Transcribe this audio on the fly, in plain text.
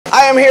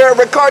I am here at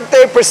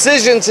Ricaurte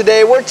Precision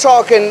today. We're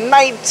talking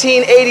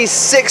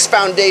 1986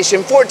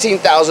 foundation,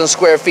 14,000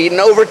 square feet, and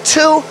over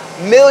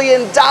 $2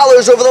 million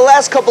over the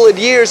last couple of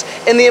years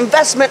in the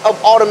investment of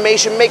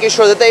automation, making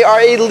sure that they are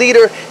a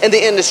leader in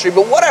the industry.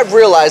 But what I've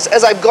realized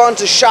as I've gone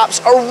to shops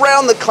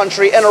around the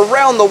country and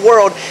around the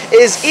world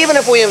is even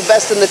if we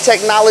invest in the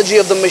technology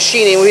of the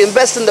machining, we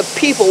invest in the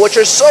people, which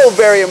are so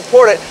very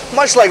important,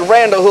 much like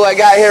Randall, who I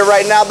got here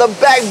right now, the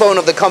backbone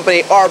of the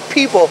company are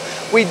people.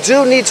 We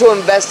do need to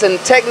invest in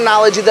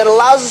technology that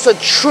allows us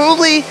to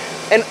truly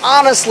and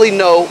honestly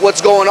know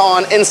what's going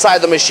on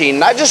inside the machine.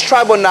 Not just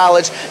tribal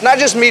knowledge, not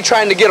just me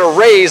trying to get a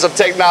raise of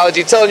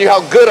technology, telling you how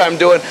good I'm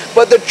doing,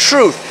 but the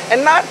truth.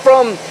 And not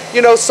from,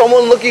 you know,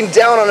 someone looking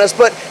down on us,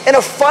 but in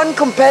a fun,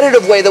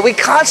 competitive way that we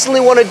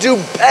constantly want to do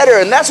better.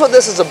 And that's what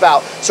this is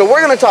about. So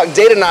we're going to talk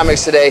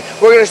Datanomix today.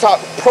 We're going to talk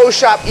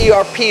ProShop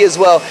ERP as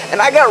well.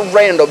 And I got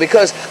Randall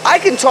because I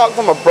can talk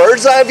from a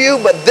bird's eye view,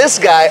 but this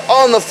guy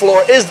on the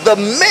floor is the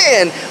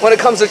man when it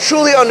comes to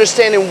truly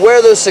understanding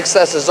where those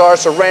successes are.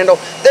 So Randall,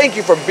 thank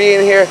you for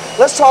being here.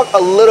 Let's talk a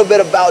little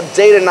bit about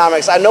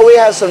Datanomix. I know we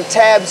have some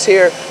tabs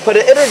here, but to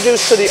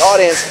introduce to the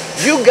audience,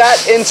 you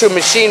got into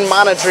machine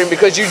monitoring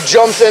because you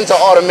jumped into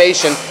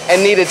automation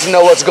and needed to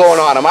know what's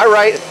going on. Am I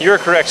right? You're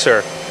correct,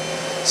 sir.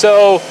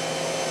 So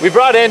we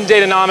brought in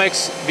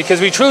Datanomix because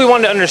we truly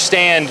wanted to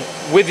understand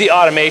with the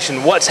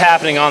automation what's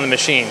happening on the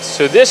machines.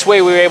 So this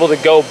way we were able to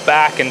go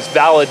back and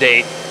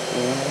validate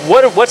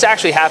what's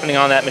actually happening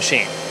on that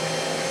machine.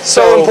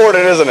 So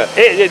important, isn't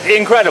it?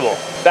 Incredible.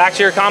 Back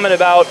to your comment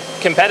about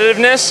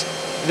competitiveness,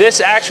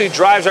 this actually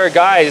drives our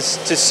guys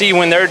to see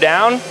when they're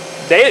down.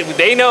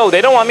 They know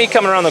they don't want me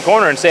coming around the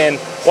corner and saying,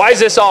 why is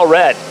this all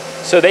red?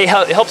 So it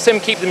helps them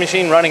keep the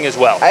machine running as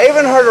well. I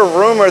even heard a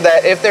rumor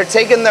that if they're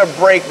taking their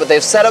break, but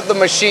they've set up the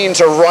machine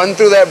to run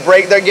through that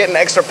break, they're getting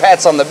extra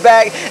pats on the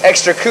back,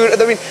 extra kudos.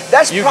 I mean,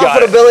 that's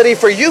profitability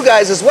for you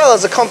guys as well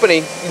as a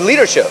company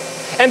leadership.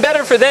 And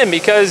better for them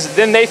because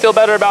then they feel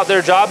better about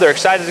their job. They're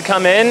excited to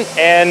come in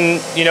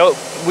and, you know,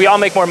 we all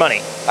make more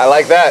money. I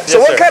like that. Yes, so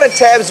what sir. kind of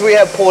tabs do we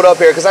have pulled up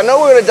here? Because I know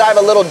we're going to dive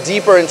a little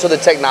deeper into the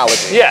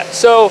technology. Yeah,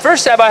 so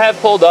first tab I have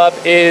pulled up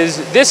is,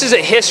 this is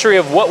a history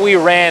of what we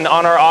ran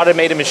on our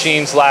automated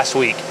machines last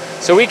week.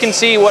 So we can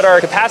see what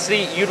our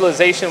capacity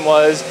utilization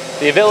was,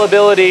 the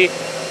availability,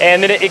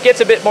 and then it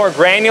gets a bit more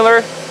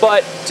granular.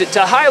 But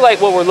to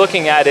highlight what we're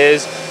looking at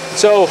is,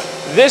 so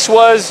this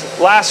was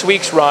last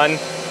week's run.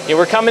 You know,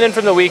 we're coming in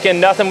from the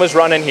weekend, nothing was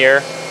running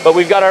here. But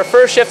we've got our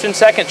first shift and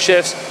second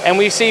shifts, and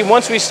we see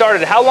once we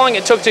started how long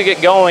it took to get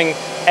going,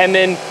 and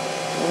then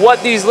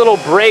what these little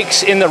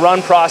breaks in the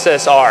run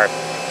process are.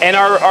 And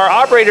our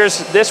operators,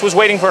 this was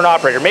waiting for an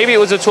operator. Maybe it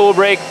was a tool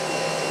break,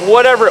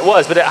 whatever it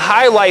was, but it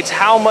highlights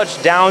how much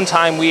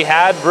downtime we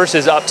had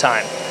versus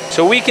uptime.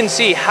 So we can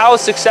see how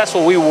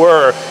successful we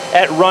were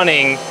at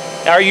running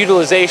our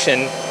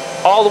utilization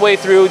all the way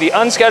through the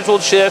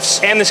unscheduled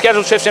shifts and the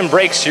scheduled shifts and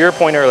breaks, to your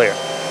point earlier.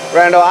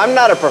 Randall, I'm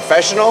not a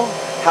professional.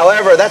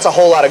 However, that's a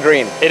whole lot of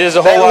green. It is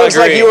a whole lot of green. That looks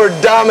like you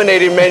are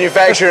dominating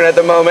manufacturing at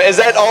the moment. Is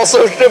that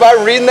also, am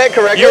I reading that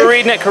correctly? You're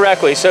reading it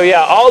correctly. So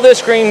yeah, all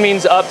this green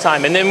means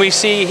uptime. And then we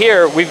see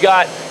here, we've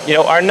got, you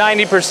know, our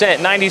 90%,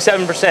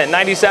 97%,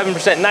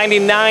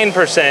 97%,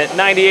 99%,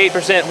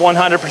 98%,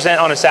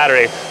 100% on a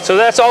Saturday. So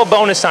that's all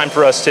bonus time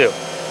for us too.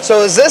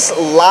 So is this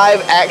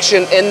live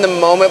action in the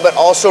moment, but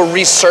also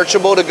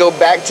researchable to go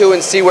back to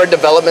and see where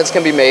developments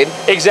can be made?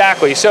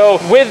 Exactly. So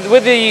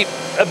with the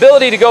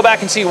ability to go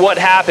back and see what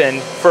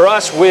happened for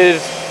us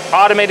with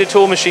automated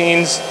tool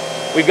machines,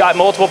 we've got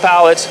multiple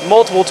pallets,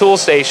 multiple tool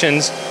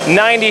stations,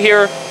 90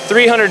 here,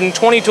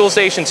 320 tool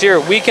stations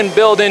here. We can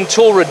build in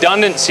tool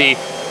redundancy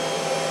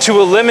to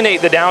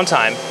eliminate the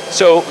downtime.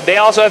 So they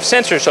also have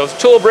sensors. So if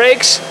tool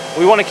breaks,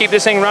 we want to keep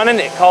this thing running,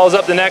 it calls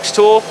up the next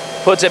tool,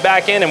 puts it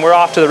back in, and we're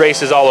off to the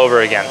races all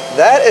over again.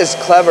 That is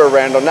clever,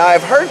 Randall. Now,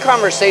 I've heard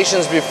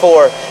conversations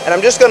before, and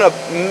I'm just going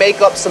to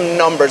make up some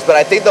numbers, but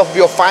I think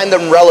you'll find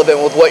them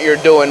relevant with what you're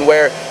doing,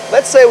 where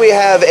let's say we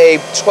have a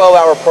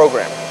 12-hour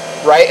program,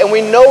 right? And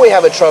we know we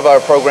have a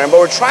 12-hour program, but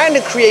we're trying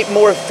to create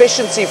more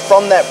efficiency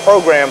from that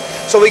program.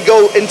 So we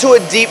go into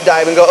a deep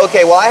dive and go,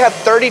 okay, well, I have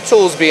 30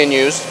 tools being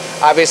used.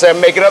 Obviously, I'm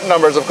making up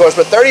numbers, of course,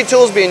 but 30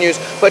 tools being used,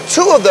 but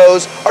 2 of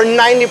those are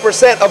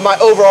 90% of my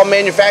overall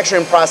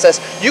manufacturing process.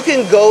 You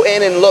can go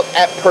in and look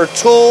at per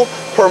tool,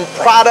 per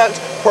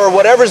product, per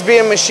whatever's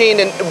being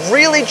machined, and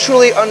really,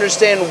 truly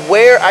understand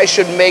where I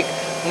should make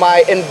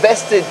my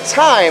invested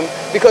time,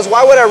 because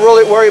why would I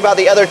really worry about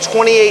the other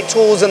 28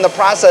 tools in the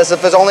process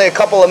if there's only a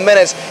couple of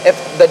minutes, if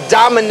the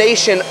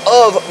domination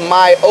of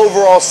my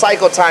overall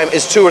cycle time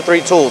is 2 or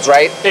 3 tools,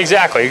 right?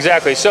 Exactly,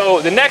 exactly.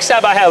 So the next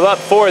tab I have up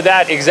for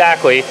that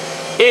exactly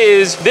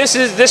is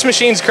this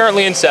machine's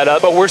currently in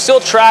setup, but we're still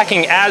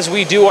tracking as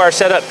we do our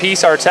setup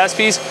piece, our test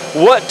piece,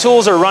 what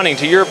tools are running,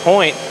 to your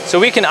point, so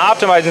we can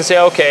optimize and say,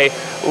 okay,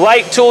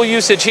 light tool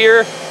usage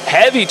here,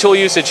 heavy tool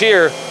usage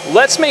here,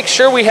 let's make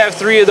sure we have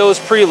 3 of those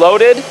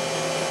preloaded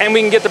and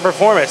we can get the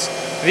performance.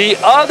 The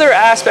other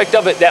aspect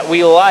of it that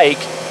we like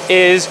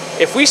is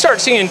if we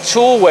start seeing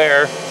tool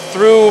wear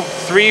through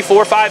 3,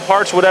 4, 5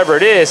 parts, whatever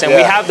it is, and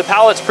we have the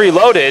pallets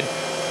preloaded,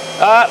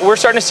 we're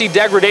starting to see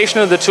degradation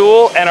of the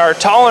tool, and our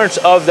tolerance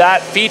of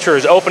that feature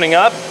is opening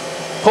up.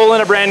 Pull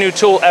in a brand new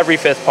tool every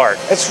 5th part.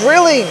 It's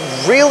really,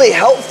 really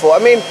helpful. I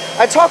mean,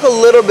 I talk a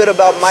little bit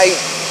about my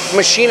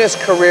machinist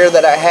career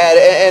that I had,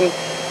 and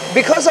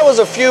because I was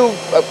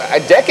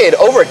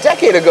over a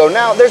decade ago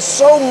now, there's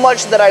so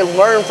much that I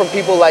learned from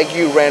people like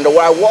you, Randall,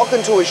 where I walk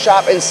into a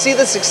shop and see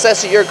the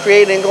success that you're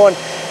creating and going,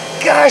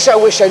 gosh, I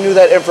wish I knew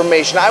that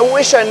information. I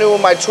wish I knew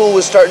when my tool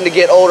was starting to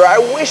get older. I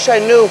wish I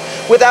knew,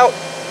 without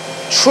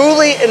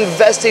truly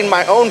investing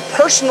my own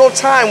personal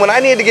time when I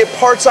need to get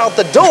parts out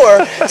the door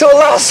to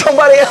allow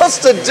somebody else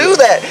to do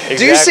that. Exactly.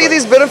 Do you see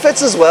these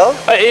benefits as well?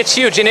 It's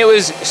huge, and it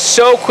was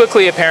so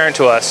quickly apparent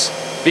to us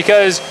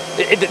because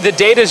the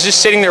data is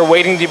just sitting there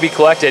waiting to be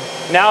collected.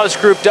 Now it's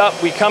grouped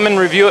up. We come and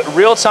review it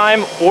real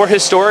time or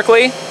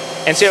historically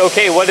and say,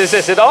 okay, what is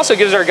this? It also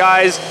gives our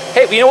guys,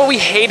 hey, you know what? We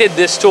hated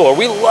this tool, or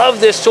we love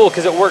this tool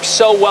because it works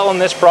so well in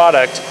this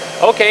product.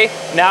 Okay,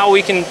 now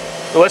we can,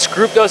 let's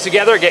group those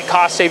together, get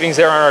cost savings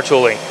there on our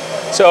tooling.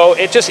 So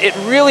it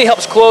really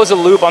helps close the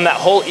loop on that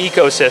whole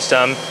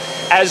ecosystem,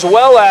 as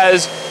well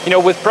as, you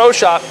know, with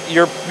ProShop,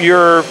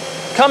 you're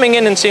coming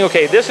in and saying,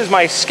 okay, this is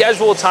my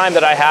scheduled time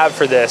that I have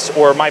for this,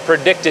 or my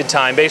predicted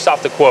time based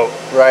off the quote.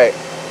 Right.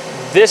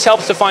 This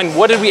helps to find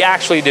what did we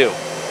actually do.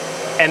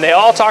 And they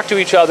all talk to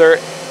each other,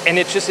 and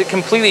it's just a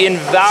completely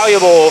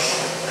invaluable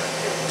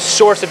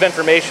source of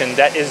information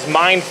that is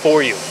mined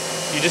for you.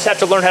 You just have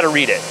to learn how to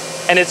read it.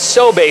 And it's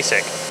so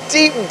basic.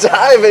 Deep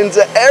dive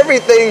into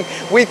everything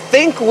we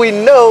think we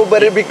know,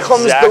 but it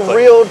becomes the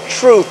real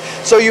truth.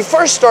 So you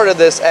first started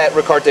this at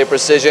Ricaurte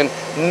Precision,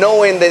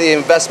 knowing that the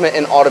investment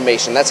in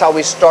automation. That's how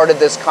we started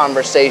this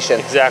conversation.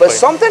 Exactly. But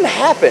something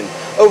happened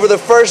over the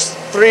first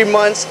 3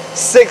 months,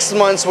 6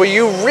 months, where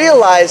you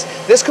realized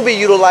this could be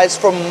utilized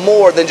for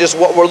more than just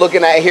what we're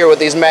looking at here with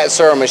these Matt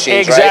Serra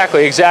machines,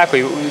 Exactly,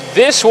 exactly.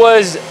 This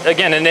was,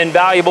 again, an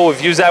invaluable,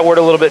 we've used that word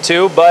a little bit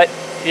too, but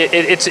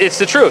it's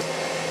the truth.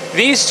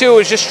 These two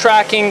is just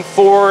tracking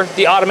for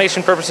the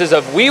automation purposes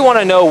of, we want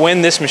to know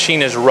when this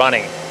machine is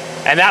running.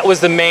 And that was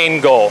the main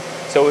goal.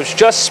 So it was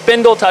just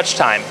spindle touch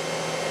time.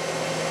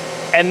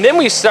 And then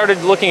we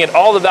started looking at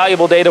all the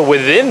valuable data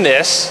within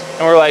this,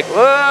 and we're like,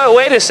 whoa,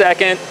 wait a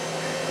second.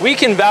 We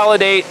can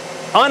validate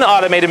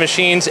unautomated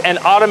machines and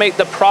automate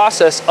the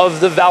process of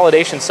the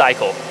validation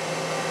cycle.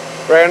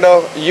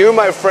 Randall, you,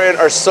 my friend,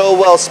 are so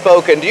well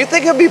spoken. Do you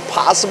think it'd be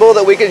possible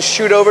that we can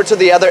shoot over to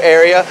the other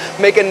area,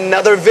 make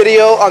another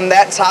video on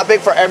that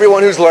topic for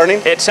everyone who's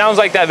learning? It sounds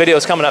like that video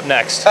is coming up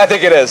next. I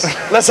think it is.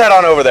 Let's head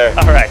on over there.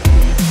 All right.